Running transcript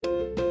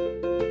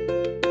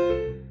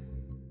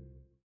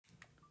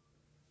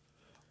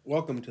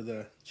Welcome to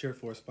the Cheer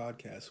Force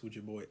podcast with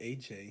your boy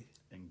AJ.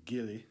 And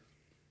Gilly.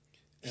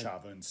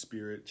 Chava in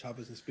spirit.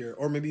 Chava's in spirit.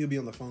 Or maybe he'll be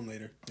on the phone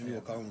later. Maybe we'll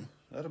call him.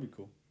 That'll be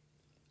cool.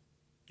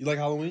 You like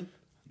Halloween?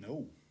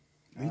 No.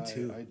 Me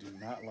too. I do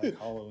not like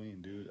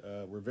Halloween, dude.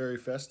 We're very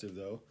festive,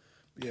 though.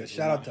 Yeah,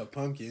 shout out to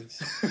pumpkins.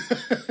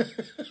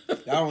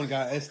 That one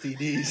got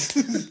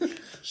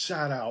STDs.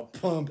 Shout out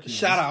pumpkins.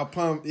 Shout out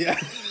pump. Yeah.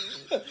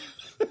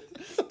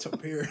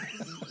 Tapir.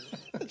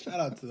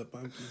 Shout out to the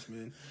pumpkins,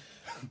 man.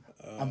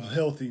 I'm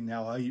healthy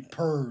now. I eat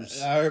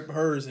purrs. I heard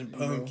purrs and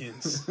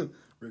pumpkins.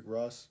 Rick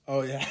Ross.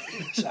 Oh, yeah.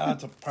 Shout out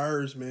to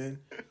purrs, man.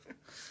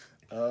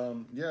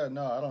 Yeah,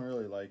 no, I don't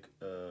really like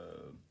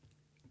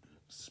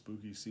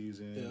spooky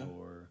season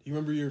or... You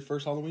remember your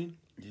first Halloween?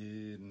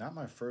 Yeah, not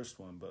my first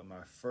one, but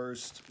my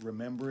first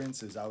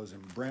remembrance is I was in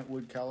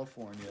Brentwood,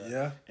 California.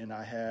 Yeah. And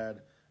I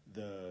had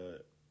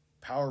the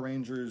Power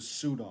Rangers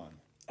suit on.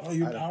 Oh,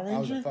 you're a Power Ranger? I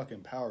was a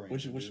fucking Power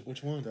Ranger.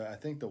 Which one? I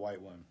think the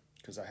white one.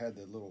 Because I had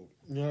the little...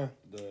 Yeah.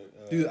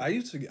 Dude,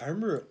 I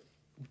remember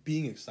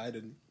being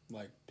excited,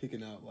 like,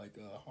 picking out, like,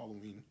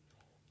 Halloween.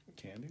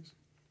 Candies?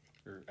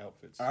 Or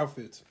outfits?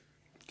 Outfits.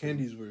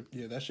 Candies were...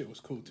 Yeah, that shit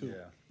was cool, too.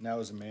 Yeah. Now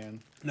as a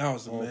man. Now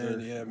as a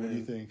man, yeah, what man. do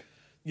you think?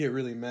 You get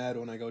really mad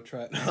when I go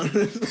try it.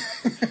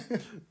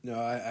 No,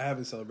 I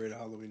haven't celebrated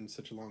Halloween in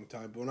such a long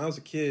time. But when I was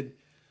a kid,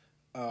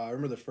 I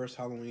remember the first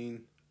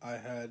Halloween I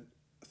had,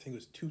 I think it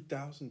was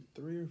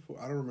 2003 or 4.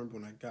 I don't remember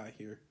when I got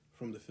here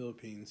from the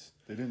Philippines.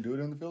 They didn't do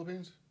it in the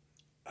Philippines?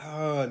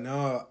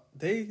 No.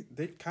 They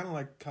kind of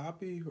like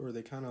copy or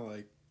they kind of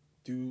like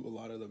do a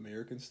lot of the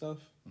American stuff.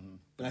 Mm-hmm.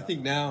 And I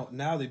think now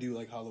they do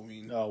like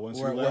Halloween. Oh, once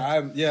where you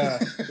left?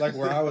 like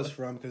where I was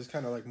from, because it's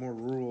kind of like more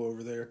rural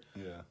over there.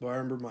 Yeah. But I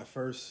remember my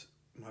first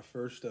I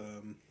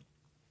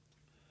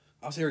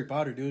was Harry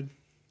Potter, dude.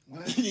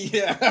 What?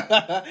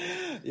 Yeah.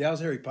 Yeah, I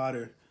was Harry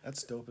Potter.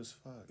 That's dope as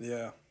fuck.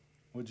 Yeah.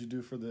 What'd you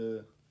do for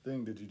the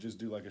thing? Did you just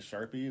do like a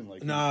Sharpie and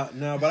like... No,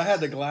 but I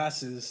had the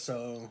glasses,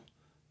 so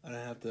I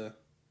didn't have to...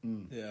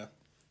 Yeah.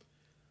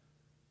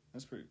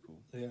 That's pretty cool.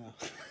 Yeah.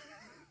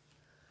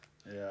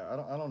 Yeah, I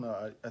don't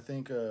know. I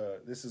think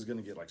this is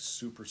gonna get like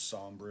super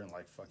somber and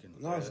like fucking...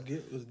 No, let's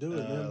do it,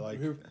 man. Like,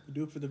 We're here to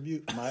do it for the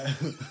view.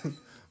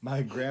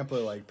 My grandpa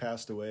like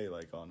passed away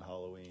like on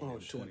Halloween in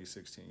shit.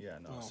 2016. Yeah,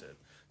 no, I said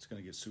it's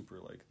gonna get super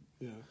like...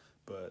 Yeah.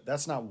 But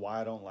that's not why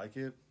I don't like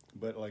it.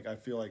 But like I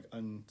feel like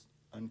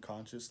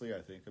unconsciously I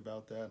think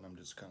about that and I'm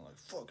just kind of like,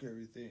 fuck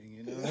everything,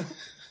 you know?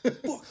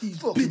 Fuck these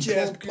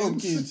bitch-ass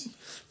pumpkins.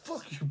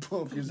 Fuck you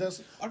pumpkins.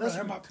 I'd rather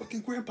have my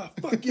fucking grandpa.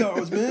 Fuck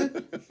y'all,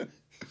 man.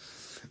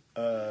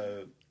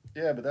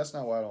 Yeah, but that's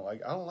not why I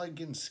don't like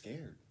getting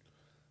scared.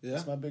 Yeah.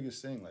 That's my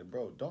biggest thing. Like,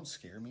 bro, don't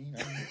scare me.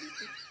 I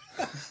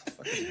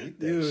fucking hate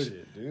that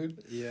shit,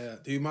 dude. Yeah,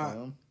 dude,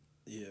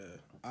 yeah.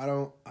 I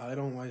don't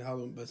like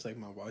Halloween, but it's like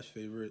my wife's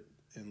favorite,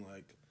 and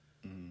like,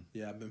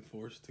 yeah, I've been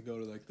forced to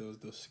go to like those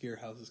scare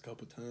houses a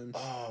couple times.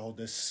 Oh,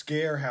 the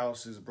scare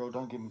houses, bro!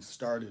 Don't get me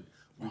started.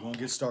 We're gonna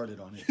get started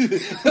on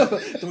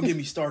it. Don't get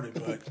me started,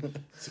 but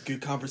it's a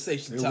good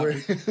conversation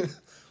topic.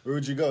 Where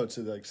would you go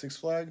to? Like Six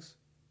Flags?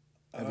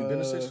 Have you been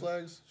to Six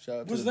Flags? Shout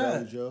out to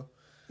Valley Joe.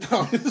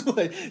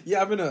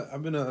 Yeah, I've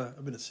been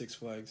to Six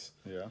Flags.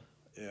 Yeah.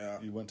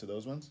 Yeah. You went to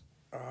those ones?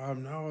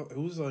 No, it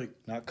was like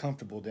not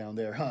comfortable down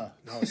there, huh?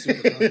 No, it's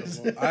super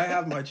comfortable. I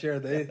have my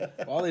chair.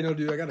 All they know,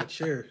 dude, I got a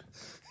chair,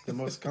 the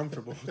most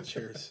comfortable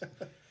chairs.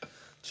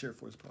 Cheer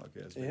Force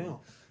podcast. Yeah.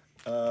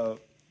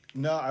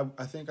 No,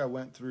 I think I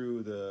went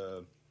through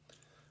the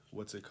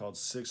what's it called,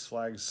 Six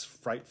Flags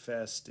Fright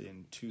Fest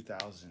in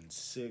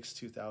 2006,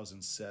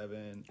 2007.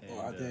 And,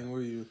 I think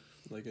were you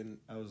like in?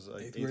 I was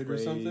like eighth grade or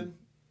something.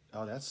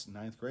 Oh, that's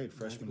ninth grade,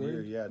 freshman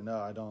year. Yeah,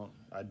 no,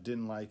 I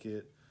didn't like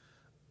it.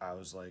 I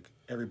was like,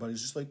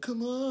 everybody's just like,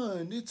 come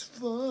on, it's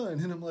fun.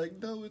 And I'm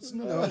like, no, it's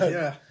not. Oh,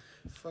 yeah.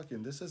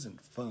 Fucking, this isn't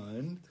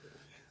fun.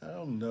 I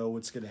don't know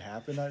what's going to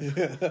happen.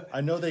 I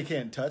know they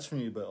can't touch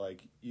me, but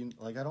like,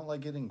 I don't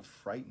like getting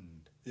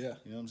frightened. Yeah.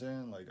 You know what I'm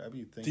saying? Like, I'd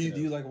be thinking.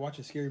 Do you like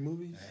watching scary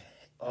movies?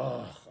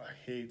 I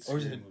hate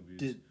scary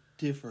movies. Or is it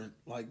different?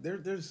 Like,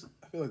 there's,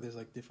 I feel like there's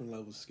like different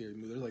levels of scary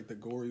movies. There's like the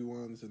gory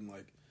ones and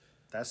like.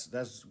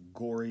 That's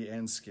gory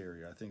and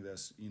scary. I think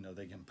that's,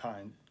 they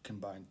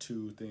combine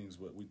two things,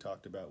 what we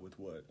talked about with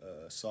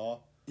Saw?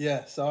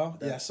 Yeah, Saw.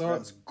 Saw.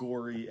 That's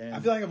gory and... I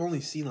feel like I've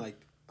only seen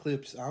like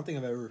clips. I don't think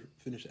I've ever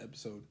finished an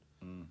episode.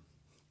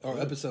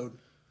 Or episode.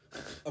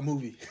 A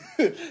movie.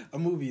 A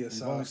movie of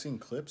Saw. You've only seen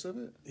clips of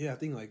it? Yeah, I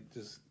think I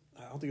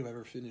don't think I've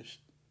ever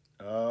finished.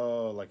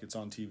 Oh, like it's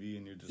on TV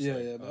and you're just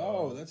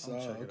that's Saw.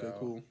 Okay,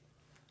 cool.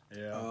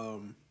 Yeah.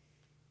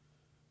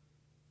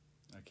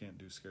 I can't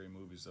do scary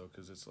movies, though,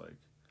 because it's like...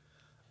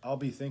 I'll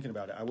be thinking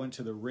about it. I went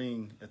to the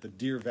Ring at the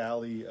Deer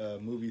Valley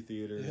movie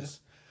theaters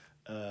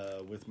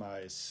with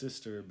my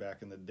sister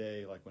back in the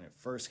day, like when it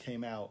first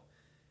came out,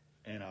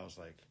 and I was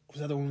like...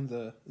 Was that the one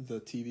with the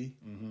TV?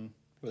 Mm-hmm.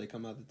 Where they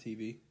come out the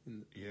TV?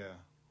 Yeah.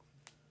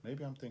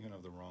 Maybe I'm thinking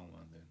of the wrong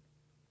one,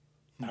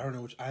 then. I don't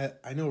know which...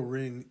 I know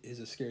Ring is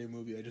a scary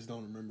movie. I just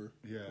don't remember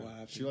what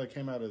happened. She, like,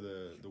 came out of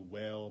the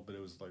well, but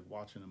it was, like,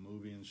 watching a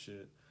movie and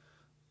shit.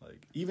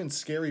 Like even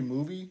Scary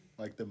Movie,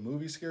 like the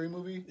movie Scary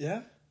Movie,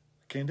 Yeah.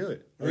 can't do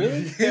it.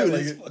 Really? Yeah,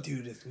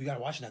 Dude, we gotta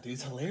watch it now, dude.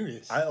 It's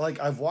hilarious.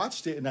 I've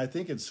watched it and I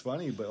think it's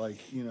funny, but like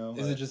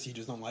Is it just you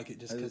just don't like it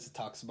just because it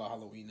talks about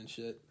Halloween and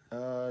shit?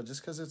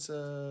 just because it's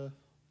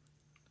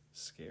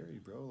scary,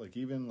 bro. Like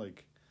even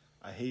like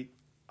I hate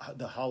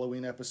the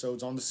Halloween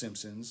episodes on The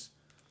Simpsons.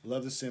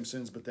 Love The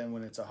Simpsons, but then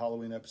when it's a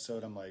Halloween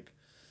episode, I'm like,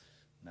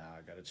 nah, I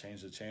gotta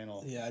change the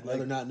channel. Yeah, I'd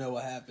rather not know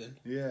what happened.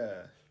 Yeah,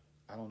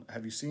 I don't.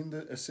 Have you seen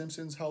the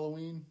Simpsons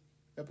Halloween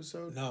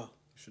episode? No. You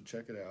should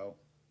check it out.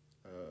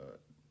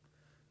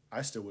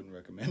 I still wouldn't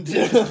recommend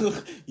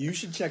it. You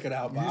should check it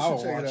out, but You I'll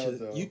should check it watch out, it.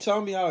 though. You tell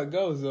me how it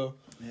goes, though.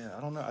 Yeah,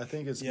 I don't know. I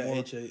think it's Yeah, more.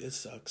 HA, it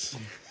sucks.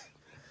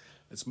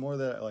 It's more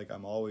that like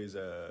I'm always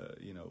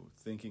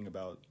thinking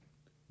about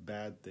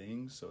bad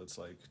things, so it's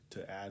like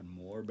to add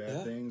more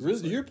bad things. Really,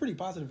 it's like, you're a pretty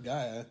positive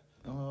guy.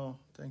 oh,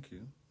 thank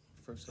you.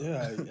 First off.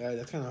 Yeah,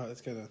 that's kind of. I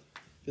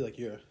feel like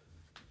you're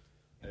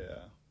Yeah,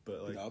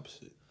 but like the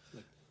opposite.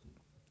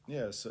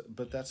 yeah, so,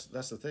 but that's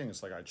the thing.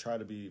 It's like I try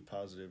to be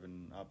positive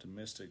and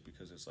optimistic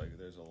because it's like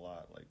there's a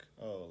lot like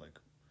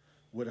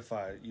what if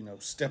I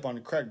step on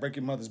the crack, break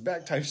your mother's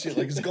back type shit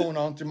like it's going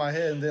on through my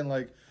head, and then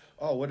like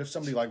what if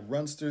somebody like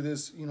runs through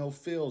this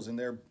fields and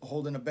they're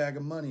holding a bag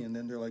of money and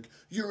then they're like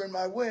you're in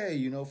my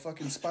way,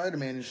 fucking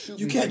Spider-Man and shoot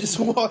You me. can't like, just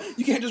walk.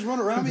 You can't just run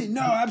around me.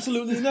 No,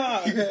 absolutely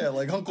not. yeah,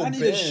 like Uncle I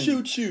need Ben. to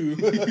shoot you.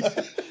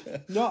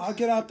 No, I'll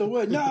get out the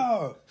way.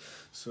 No,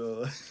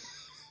 So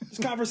this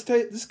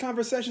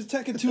conversation's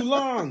taking too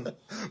long. damn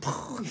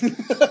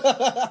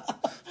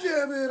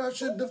it, I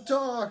shouldn't have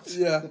talked.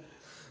 Yeah.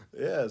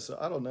 Yeah, so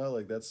I don't know.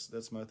 Like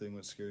that's my thing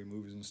with scary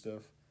movies and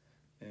stuff,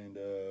 and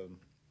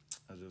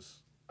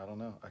I don't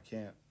know. I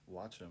can't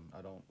watch them.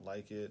 I don't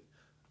like it.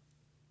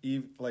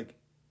 Like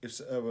if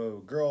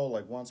a girl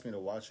like wants me to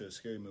watch a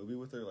scary movie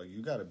with her, like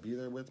you got to be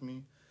there with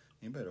me.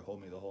 You better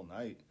hold me the whole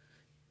night.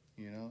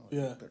 Like,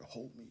 Yeah. you better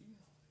hold me.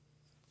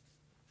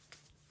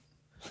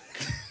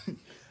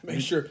 Make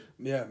sure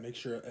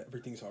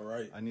everything's all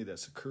right. I need that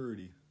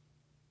security,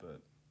 but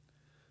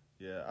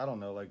yeah, I don't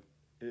know. Like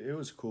it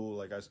was cool.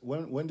 Like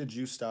when did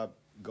you stop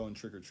going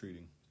trick or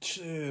treating?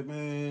 Shit,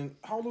 man.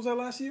 How old was I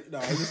last year? No,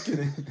 I'm just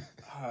kidding.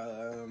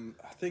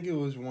 I think it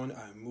was when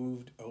I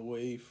moved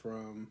away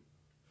from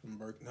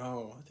Berkeley.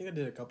 No, I think I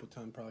did a couple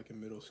times, probably like in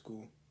middle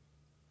school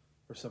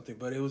or something.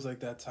 But it was like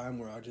that time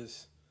where I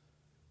didn't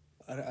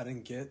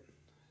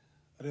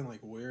like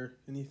wear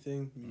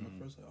anything. My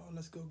friends like, oh,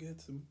 let's go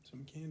get some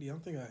candy. I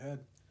don't think I had.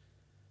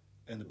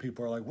 And the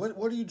people are like, "What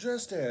are you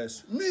dressed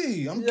as?"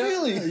 Me, I'm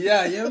Gilly.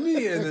 Yeah,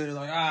 me. And then they're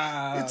like,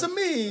 it's a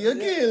me, a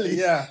Gilly.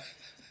 Yeah.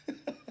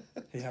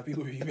 Hey, happy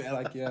with you, man.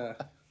 Like, yeah.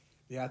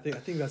 I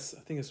think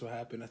that's what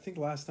happened. I think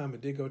last time I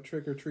did go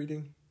trick or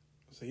treating.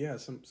 So yeah,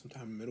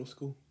 sometime in middle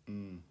school.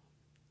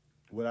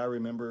 What I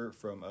remember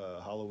from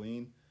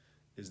Halloween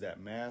is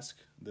that mask,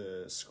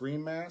 the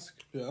Scream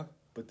mask. Yeah.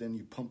 But then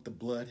you pump the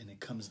blood and it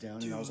comes down,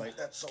 Dude. and I was like,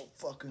 "That's so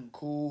fucking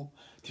cool."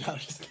 Dude, I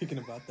was just thinking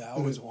about that. I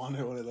always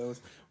wanted one of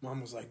those. Mom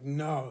was like,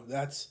 "No,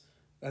 that's."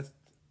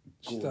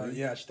 She thought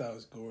it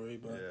was gory,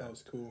 but that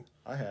was cool.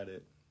 I had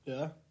it.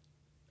 Yeah.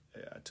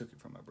 Yeah, I took it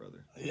from my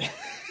brother. Yeah.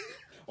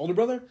 Older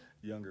brother?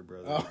 Younger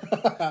brother. Oh.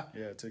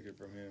 Yeah, I took it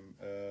from him.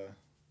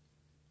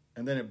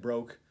 And then it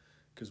broke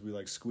because we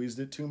like squeezed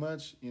it too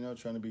much,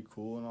 trying to be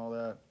cool and all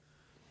that.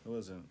 It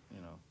wasn't,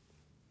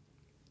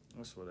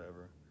 it's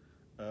whatever.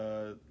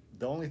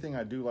 The only thing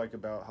I do like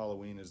about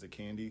Halloween is the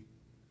candy.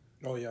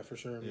 Oh yeah, for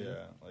sure. Man.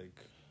 Yeah, like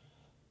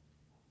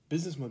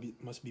business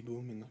must be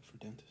booming like for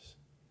dentists.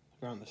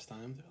 Around this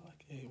time, they're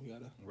like, "Hey, we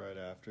gotta." Right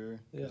after,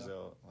 Yeah.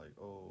 they'll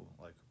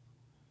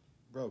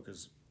bro,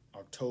 because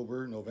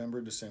October,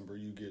 November, December,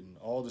 you getting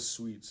all the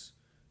sweets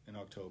in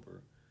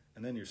October,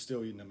 and then you're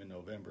still eating them in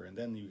November, and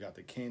then you got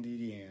the candied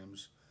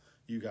yams,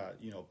 you got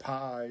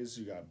pies,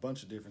 you got a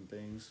bunch of different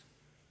things.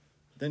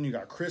 Then you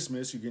got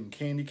Christmas, you're getting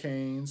candy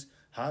canes,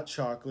 hot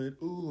chocolate.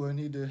 Ooh, I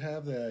need to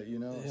have that,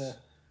 Yeah.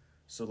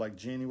 So like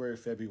January,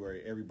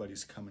 February,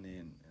 everybody's coming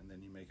in, and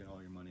then you're making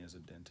all your money as a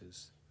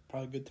dentist.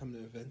 Probably a good time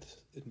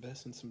to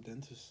invest in some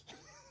dentists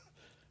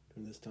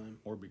during this time.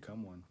 Or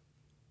become one.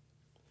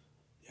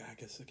 Yeah, I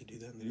guess I could do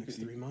that in the next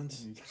 3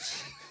 months.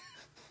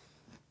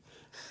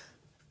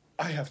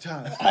 I have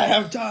time. I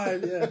have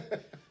time, yeah.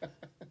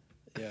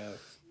 Yeah.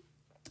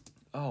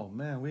 Oh,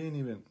 man, we ain't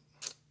even...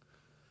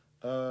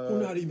 We're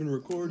not even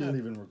recording. Not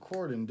even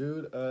recording,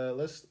 dude.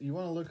 You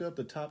want to look up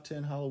the top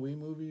 10 Halloween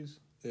movies?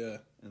 Yeah.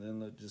 And then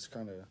let's just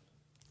kind of...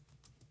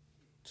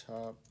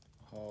 Top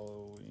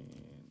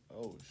Halloween...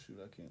 Oh, shoot,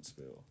 I can't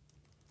spell.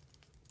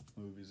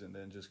 Movies, and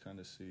then just kind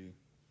of see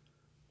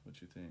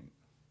what you think.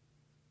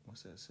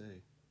 What's that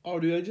say? Oh,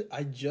 dude,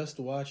 I just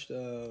watched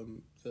the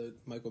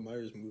Michael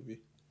Myers movie.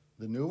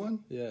 The new one?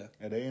 Yeah.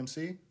 At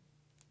AMC?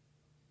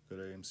 Good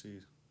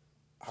AMC.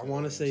 I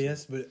want to say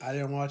yes, but I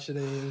didn't watch it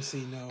at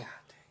AMC, no. God dang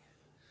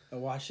it. I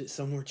watched it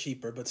somewhere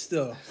cheaper, but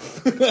still.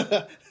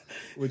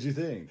 What'd you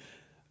think?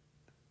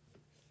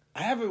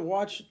 I haven't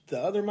watched the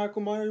other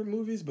Michael Myers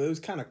movies, but it was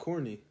kind of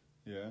corny.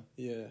 Yeah?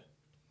 Yeah.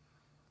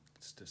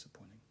 It's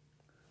disappointing.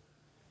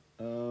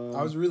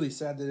 I was really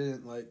sad they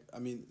didn't I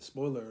mean,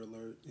 spoiler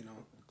alert. You know,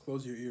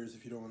 close your ears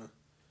if you don't want to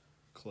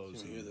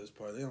close. hear this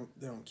part. They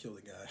don't kill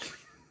the guy.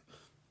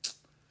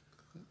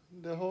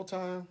 The whole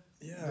time.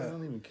 Yeah. They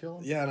don't even kill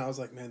him. Yeah, and I was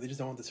like, man, they just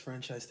don't want this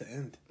franchise to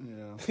end.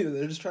 Yeah.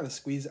 They're just trying to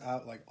squeeze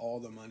out all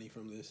the money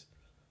from this.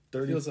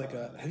 It feels like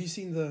have you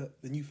seen the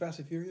new Fast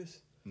and Furious?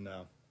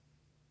 No.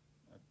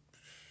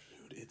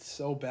 Dude, it's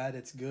so bad.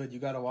 It's good. You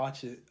gotta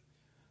watch it.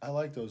 I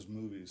like those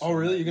movies. Oh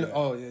really? You're gonna? Yeah.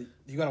 Oh yeah.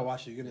 You gotta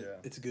watch it. You're gonna. Yeah.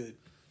 It's good.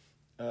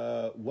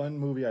 One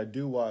movie I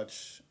do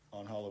watch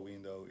on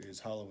Halloween though is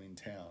Halloween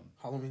Town.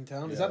 Halloween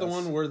Town. Yeah, Is that the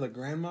one where the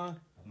grandma?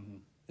 Mm-hmm.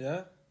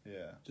 Yeah.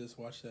 Yeah. Just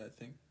watch that. I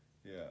think.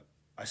 Yeah.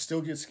 I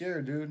still get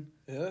scared, dude.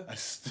 Yeah. I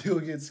still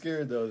get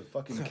scared though. The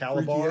fucking Freaky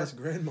Calabar. ass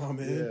grandma,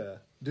 man. Yeah.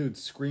 Dude,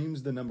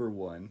 Scream's the number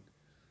one.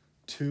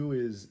 2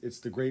 is It's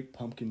the Great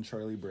Pumpkin,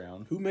 Charlie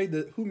Brown. Who made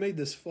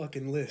this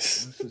fucking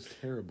list? This is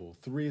terrible.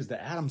 3 is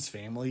The Addams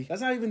Family.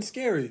 That's not even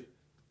scary.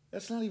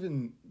 That's not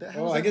even.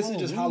 Oh, I guess it's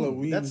just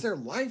Halloween. That's their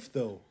life,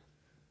 though.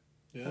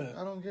 Yeah.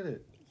 I don't get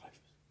it.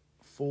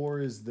 4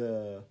 is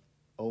The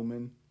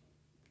Omen.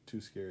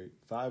 Too scary.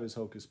 5 is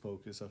Hocus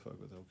Pocus. I fuck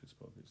with Hocus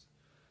Pocus.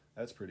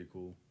 That's pretty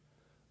cool.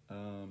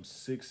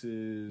 6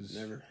 is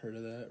Never heard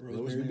of that.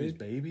 Rosemary's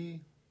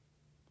Baby.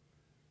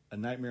 A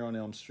Nightmare on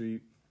Elm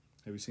Street.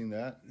 Have you seen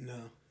that?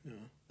 No.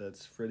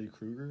 That's Freddy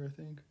Krueger, I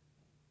think.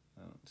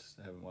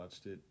 I haven't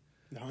watched it.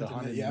 The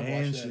Haunted I've watched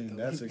Mansion.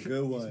 that, That's a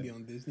good one. Used to be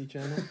on Disney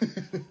Channel.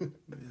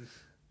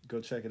 Go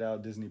check it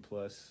out, Disney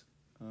Plus.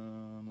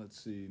 Let's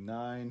see,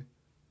 9,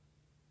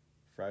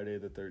 Friday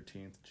the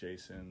 13th,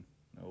 Jason.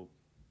 Nope.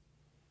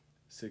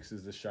 6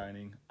 is The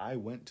Shining. I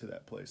went to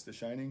that place, The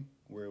Shining,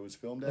 where it was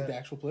filmed Like at. the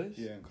actual place?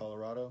 Yeah, in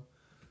Colorado.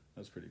 That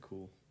was pretty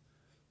cool.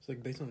 It's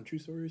based on a true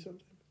story or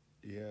something.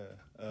 Yeah.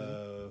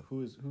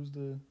 Who's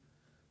the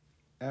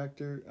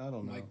actor? I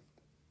don't know. Mike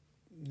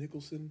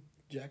Nicholson.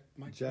 Jack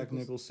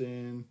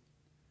Nicholson.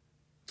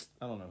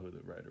 I don't know who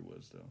the writer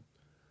was though.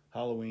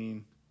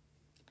 Halloween.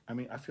 I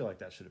mean, I feel like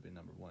that should have been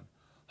number 1.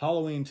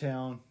 Halloween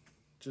Town.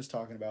 Just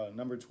talking about it.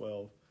 Number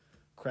 12.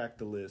 Crack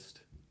the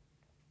List.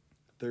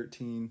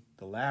 13.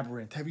 The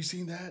Labyrinth. Have you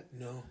seen that?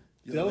 No.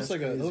 Yo, that looks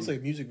that's like crazy. a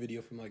music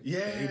video from the 80s.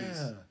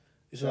 Yeah.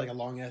 Is it like a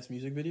long ass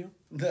music video?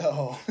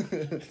 No.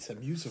 It's a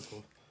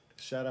musical.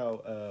 Shout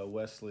out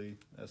Wesley.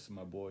 That's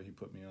my boy. He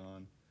put me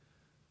on.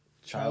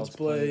 Child's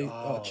Play.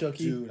 Oh,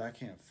 Chucky. Dude, I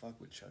can't fuck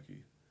with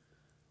Chucky.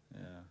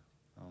 Yeah.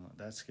 I don't know.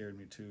 That scared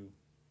me too.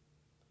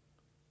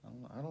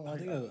 I don't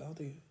like I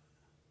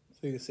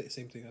think it's the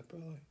same thing. I'd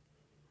probably like.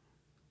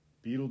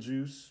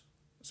 Beetlejuice.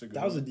 That's a good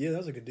That was one. that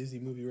was like a Disney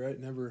movie, right?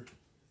 Never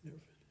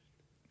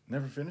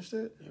finished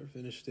it? Never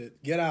finished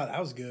it. Get Out. That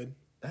was good.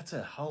 That's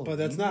a Halloween. But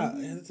that's not.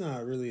 movie? It's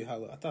not really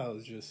Halloween. I thought it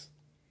was just.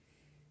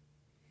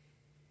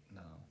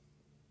 No.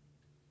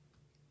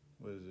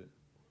 What is it?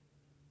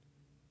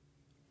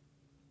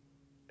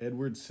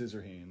 Edward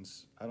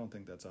Scissorhands. I don't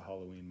think that's a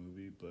Halloween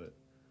movie, but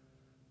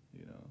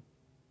you know.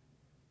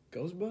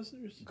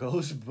 Ghostbusters?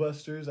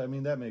 Ghostbusters. I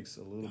mean, that makes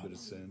a little bit of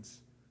sense.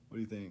 What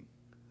do you think?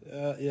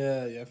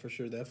 Yeah, for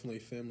sure. Definitely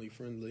family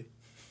friendly.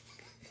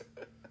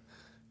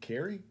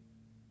 Carrie?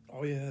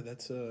 Oh yeah,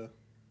 that's Have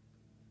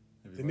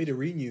you They made a watched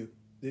renew.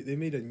 They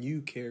made a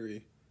new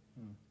Carrie.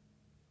 it?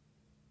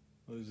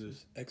 What is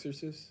this?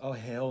 Exorcist. Oh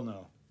hell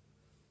no!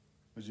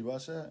 Did you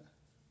watch that?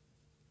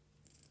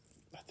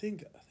 I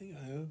think I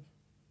have.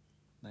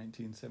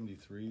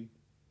 1973.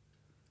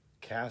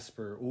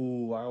 Casper.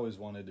 Ooh, I always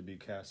wanted to be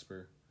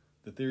Casper.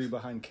 The theory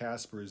behind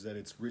Casper is that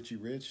it's Richie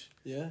Rich.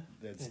 Yeah.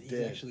 That's and dead.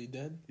 he's actually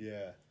dead.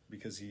 Yeah,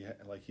 because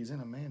he's in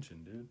a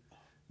mansion, dude,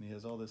 and he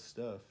has all this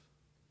stuff.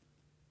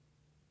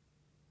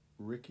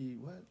 Ricky,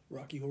 what?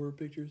 Rocky Horror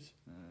Pictures.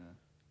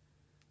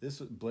 This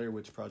was Blair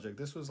Witch Project.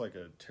 This was like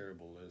a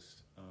terrible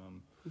list.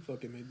 Who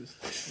fucking made this?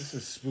 This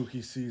is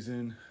spooky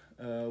season.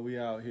 We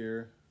out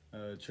here.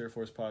 Chair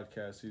Force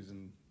Podcast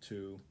Season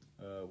 2.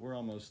 We're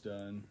almost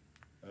done.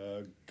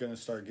 Gonna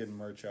start getting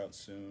merch out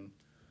soon.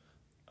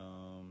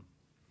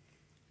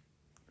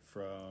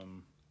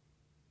 From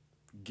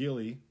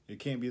Gilly. It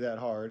can't be that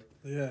hard.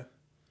 Yeah.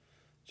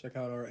 Check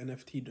out our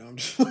NFT. I'm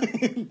just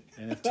playing.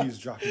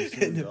 NFTs dropping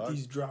soon, dog.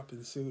 NFTs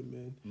dropping soon,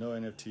 man. No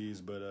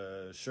NFTs,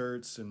 but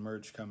shirts and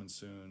merch coming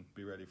soon.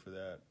 Be ready for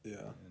that.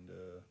 Yeah. And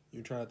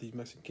You try out these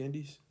Mexican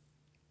candies?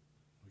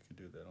 we could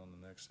do that on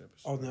the next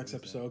episode. Oh, the next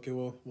episode. Okay,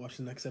 well, watch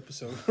the next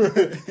episode.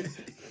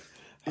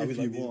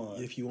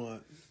 If you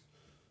want.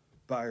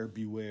 Buyer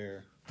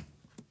beware.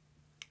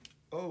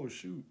 Oh,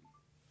 shoot.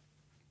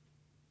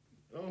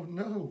 Oh,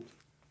 no.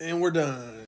 And we're done.